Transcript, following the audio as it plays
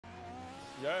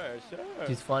Sure, sure.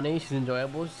 She's funny. She's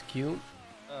enjoyable. She's cute.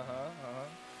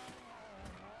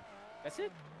 That's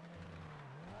it.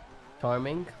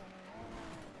 Charming.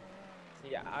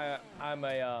 Yeah, I'm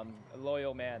a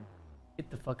loyal man. Get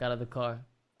the fuck out of the car.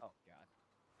 Oh God.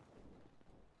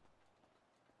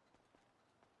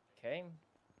 Okay.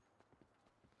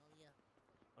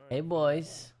 Hey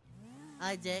boys.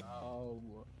 Hi, Jack. Oh,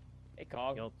 Hey,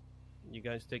 Kong. y'all, you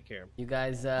guys take care. You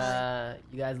guys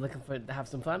looking for to have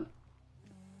some fun?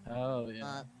 Oh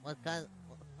yeah. What kind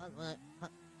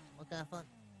of fun?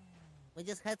 We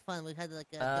just had fun. We had like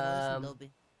a demolition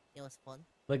derby. It was fun.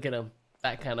 Look at him.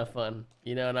 That kind of fun.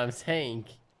 You know what I'm saying?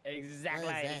 Exactly.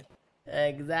 What is that?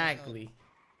 Exactly.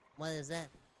 What is that?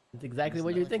 It's exactly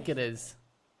what you think it is.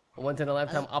 A once in a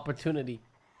lifetime opportunity.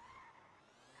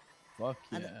 Fuck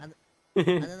I yeah.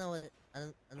 don't know what. I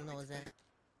don't know what's that.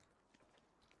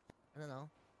 I don't know.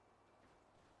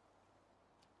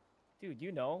 Dude,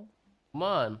 you know. Come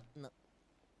on. No.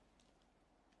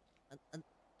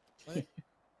 What?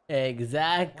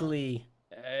 Exactly.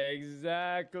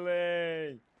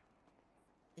 Exactly.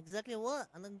 Exactly what?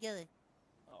 I don't get it.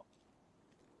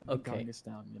 Okay. Kong is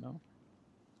down, you know?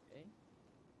 Okay.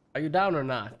 Are you down or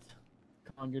not?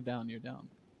 Kong, you're down, you're down.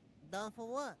 Down for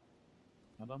what?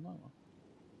 I don't know.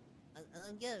 I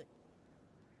don't get it.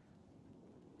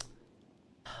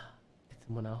 Get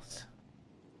someone else.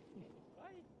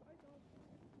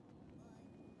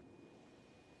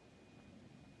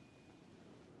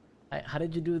 How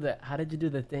did you do that? How did you do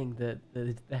the thing?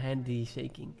 The handy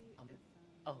shaking.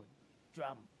 Oh,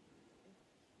 drum.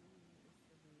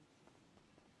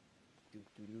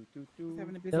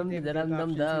 Dum da dum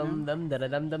dum dum dum da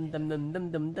dum dum dum dum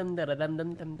dum dum dum da dum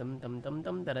dum dum dum dum dum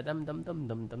dum da dum dum dum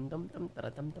dum dum dum dum da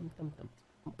dum dum dum dum.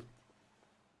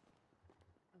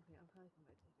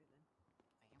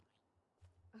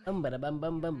 Bum bada bum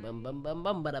bum bum bum bum bum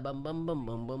bum bada bum bum bum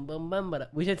bum bum bum bum bada.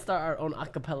 We should start our own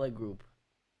acapella group.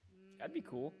 That'd be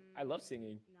cool. I love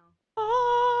singing.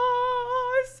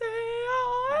 I say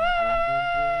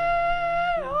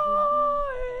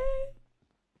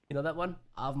You know that one?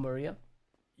 Ave Maria?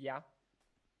 Yeah.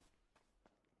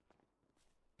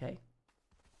 Okay.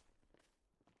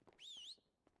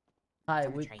 Hi,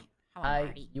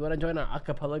 you wanna join our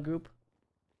acapella group?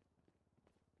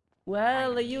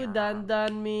 Well, you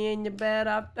done me and you bet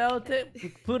I felt it.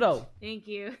 Pluto. Thank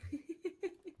you.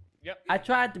 Yep. I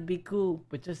tried to be cool,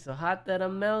 but you're so hot that I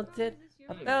melted.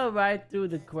 I fell right through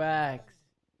the cracks.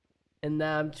 And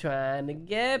now I'm trying to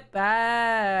get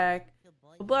back.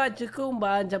 A bunch of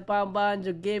kumbanja,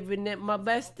 bambanja, giving it my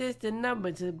bestest. And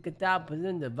numbers of guitars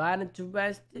and divine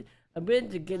interested. I've been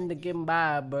to get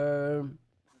by burn.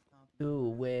 To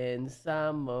win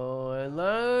some or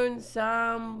learn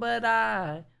some, but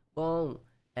I won't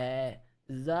hesitate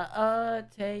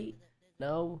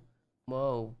no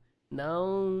more.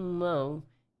 No more,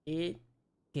 it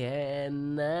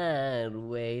cannot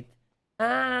wait.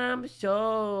 I'm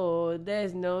sure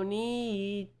there's no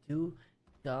need to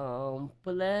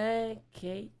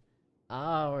complicate.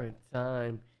 Our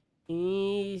time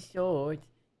is short,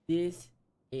 this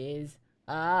is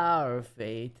our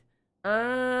fate.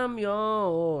 I'm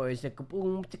yours. Chicka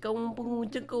boom, chicka boom,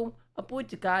 chicka boom. I put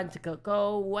your can, chicka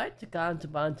go, what your can,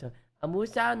 chicka. I'm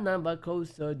wishing number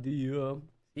closer to you.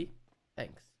 See?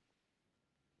 Thanks.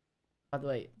 By the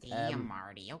way, Damn,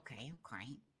 Marty. Okay.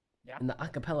 Yeah. in the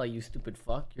acapella, you stupid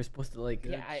fuck, you're supposed to like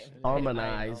Yeah,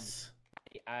 harmonize.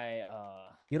 I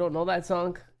You don't know that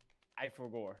song? I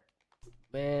forgot.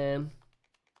 Man.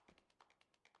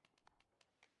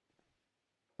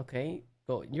 Okay,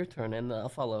 go. Your turn, and I'll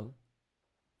follow.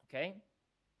 Okay.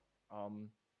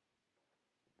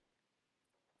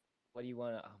 What do you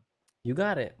wanna? You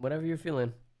got it. Whatever you're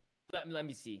feeling. Let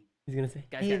me see. He's gonna say,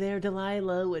 Guys, "Hey guys. there,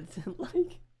 Delilah. What's it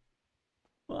like?"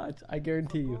 Watch. I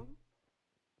guarantee you.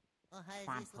 Oh, hi,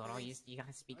 Come on, is this Pluto. Louise? You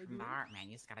gotta speak from the heart, man.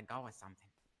 You just gotta go with something.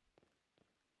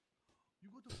 You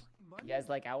go to fucking Mandem? You guys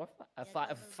like our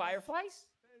fireflies?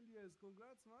 Hell yes,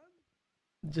 congrats, man.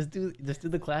 Just do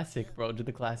the classic, bro. Do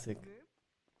the classic. Name?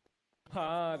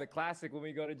 Ah, the classic when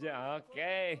we go to jail.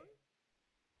 Okay. Yeah.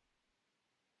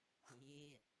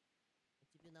 What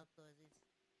you been up to, Aziz?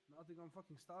 Nothing, I'm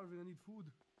fucking starving, I need food.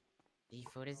 The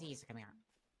food is easy. Come here.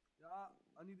 Yeah,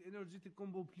 I need energetic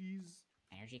combo, please.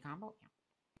 Energy combo.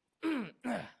 Yeah.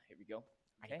 Here we go.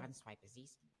 Ready, Okay. button swipe is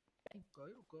easy. Okay.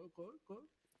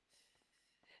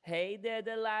 Hey there,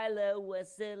 Delilah.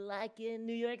 What's it like in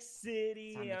New York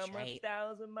City? Time to I'm trade.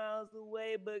 1,000 miles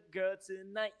away, but girl,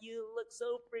 tonight you look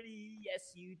so pretty.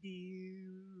 Yes, you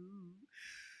do.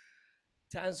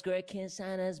 Times Square can't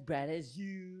shine as bright as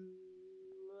you.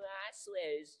 I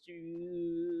swear it's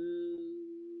true.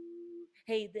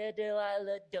 Hey there,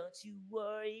 Delilah, don't you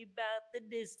worry about the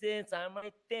distance. I'm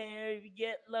right there if you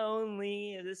get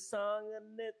lonely. The song of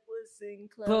Nicholas and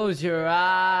Close your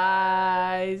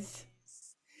eyes.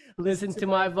 Listen to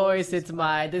my voice, it's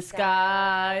my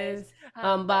disguise.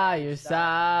 I'm by your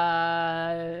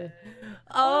side.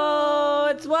 Oh,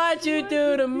 it's what you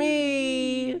do to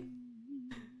me.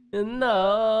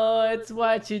 No, it's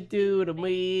what you do to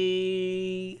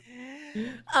me.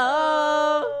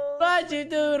 Oh, what you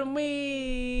do to me.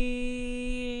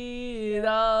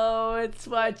 No, it's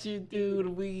what you do to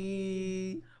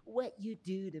me. What you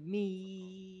do to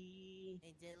me.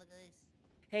 Hey, Jay, look at this.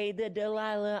 Hey there,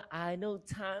 Delilah, I know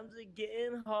times are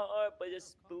getting hard, but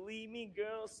just believe me,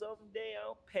 girl, someday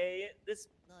I'll pay it. This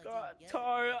No, Jay, get it.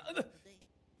 Tara. Today.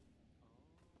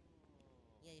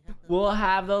 Yeah, you have to. We'll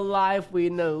have the life we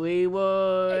knew we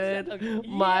would. Exactly.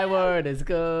 My Yeah. word is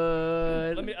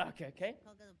good. Let me, okay. Can't get a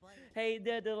bite. Hey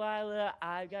there, Delilah,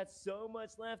 I've got so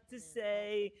much left to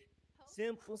say.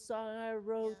 Simple song I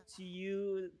wrote to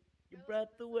you. You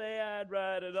brought the way I'd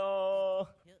write it all.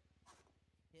 Hit.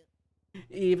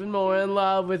 Even more in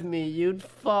love with me, you'd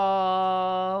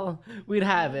fall. We'd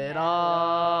have it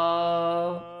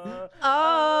all.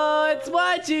 Oh, it's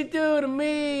what you do to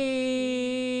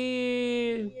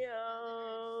me.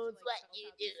 Yo, it's what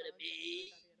you do to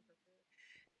me.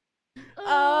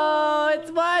 Oh,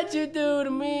 it's what you do to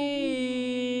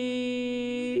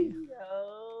me.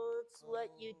 Yo, it's what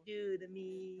you do to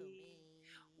me.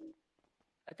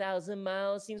 1,000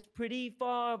 miles seems pretty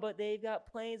far, but they've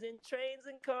got planes and trains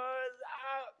and cars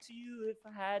out to you if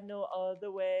I had no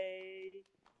other way.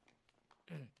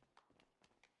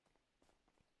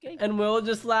 Okay. And we'll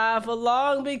just laugh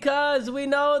along because we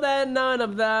know that none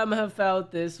of them have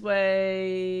felt this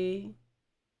way.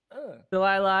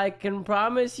 Delilah, I can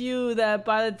promise you that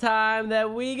by the time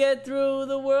that we get through,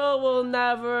 the world will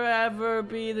never ever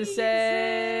be the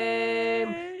same.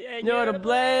 And You're to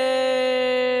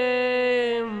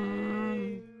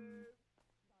blame.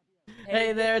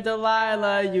 Hey there,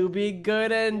 Delilah, you be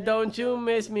good and don't you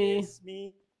miss me.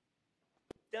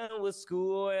 Done with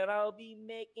school and I'll be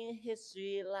making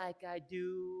history like I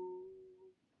do.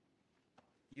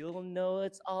 You'll know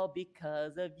it's all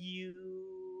because of you.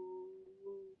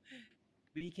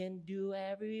 We can do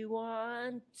whatever we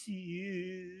want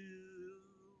to.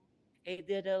 Hey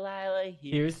there, Delilah,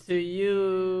 Here's to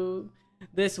you.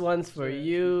 This one's for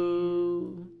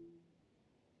you.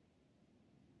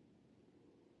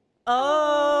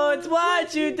 Oh, it's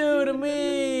what you do to me.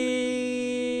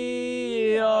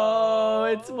 Oh,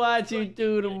 it's what you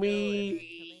do to me.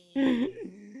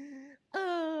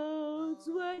 Oh, it's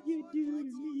what you do to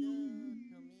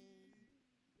me.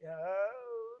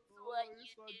 Oh, it's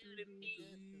what you do to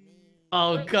me.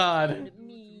 Oh What God. you do to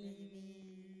me.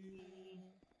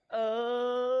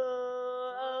 Oh,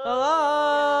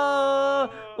 Oh,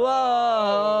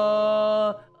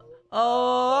 whoa, Marty,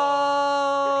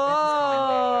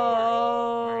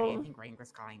 I oh. think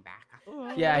Wrangler's calling back.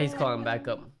 Yeah, he's calling back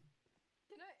up. Can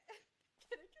I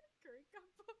get a curry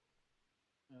combo?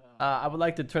 I would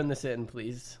like to turn this in,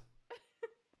 please.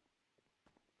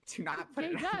 Do not put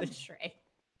it on the tray.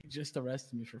 You just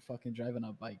arrested me for fucking driving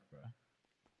a bike, bro.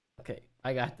 Okay,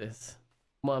 I got this.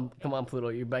 Come on, Pluto,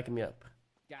 you're backing me up.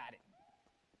 got it.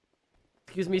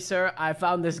 Excuse me, sir. I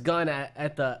found this gun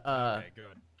at the Okay,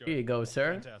 good. Here you go,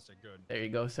 sir. Fantastic, good. There you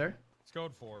go, sir. It's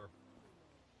code 4.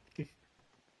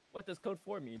 What does code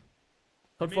 4 mean?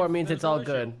 Code 4 means there's it's all no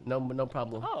issue. good. No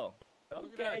problem. Oh,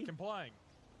 Look at that, okay. complying.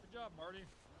 Good job, Marty.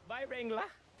 Bye, Wrangler.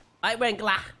 I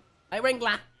Wrangler.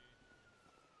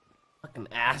 Fucking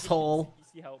asshole.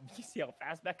 You see how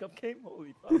fast backup came?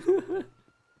 Holy fuck.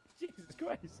 Jesus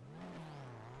Christ.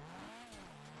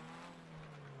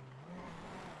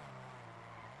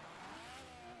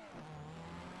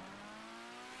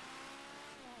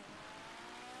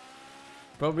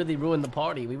 Bro really ruined the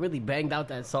party. We really banged out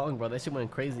that song, bro. That shit went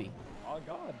crazy. Oh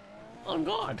God. Oh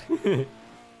God.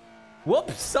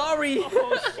 Whoops, sorry.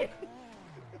 Oh shit.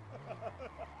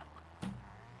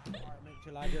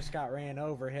 Till I just got ran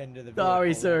over heading to the Sorry,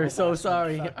 vehicle. sir. By So some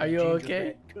sorry. fucking Are you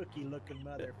okay? gingerbread Cookie-looking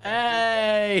motherfucker.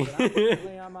 Hey. But I'm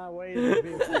definitely on my way to the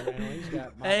vehicle, man. He's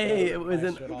got my Hey, brother it was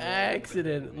an plastered all over.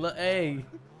 accident. Hey.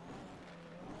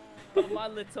 Come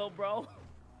on, little bro.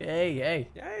 Hey.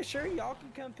 Yeah, sure. Y'all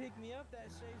can come pick me up. That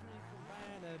saves me from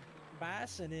buying a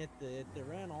bison at the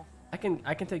rental. I can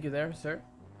take you there, sir.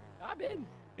 I've been.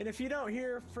 And if you don't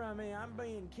hear from me, I'm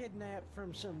being kidnapped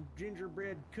from some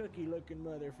gingerbread cookie-looking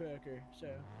motherfucker. So,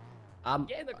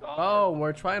 Get in the car. Oh,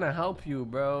 we're trying to help you,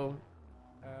 bro.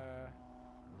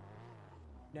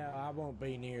 No, I won't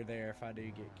be near there if I do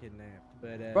get kidnapped.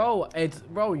 But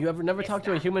Bro, you ever never It's talked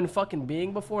to a not. human fucking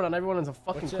being before? Not everyone is a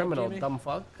fucking What's up, criminal, Jimmy? dumb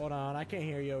fuck. hold on, I can't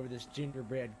hear you over this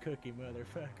gingerbread cookie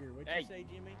motherfucker. What'd Hey. you say,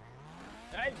 Jimmy?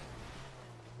 Hey,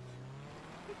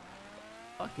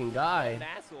 Fucking guy. an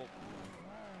asshole.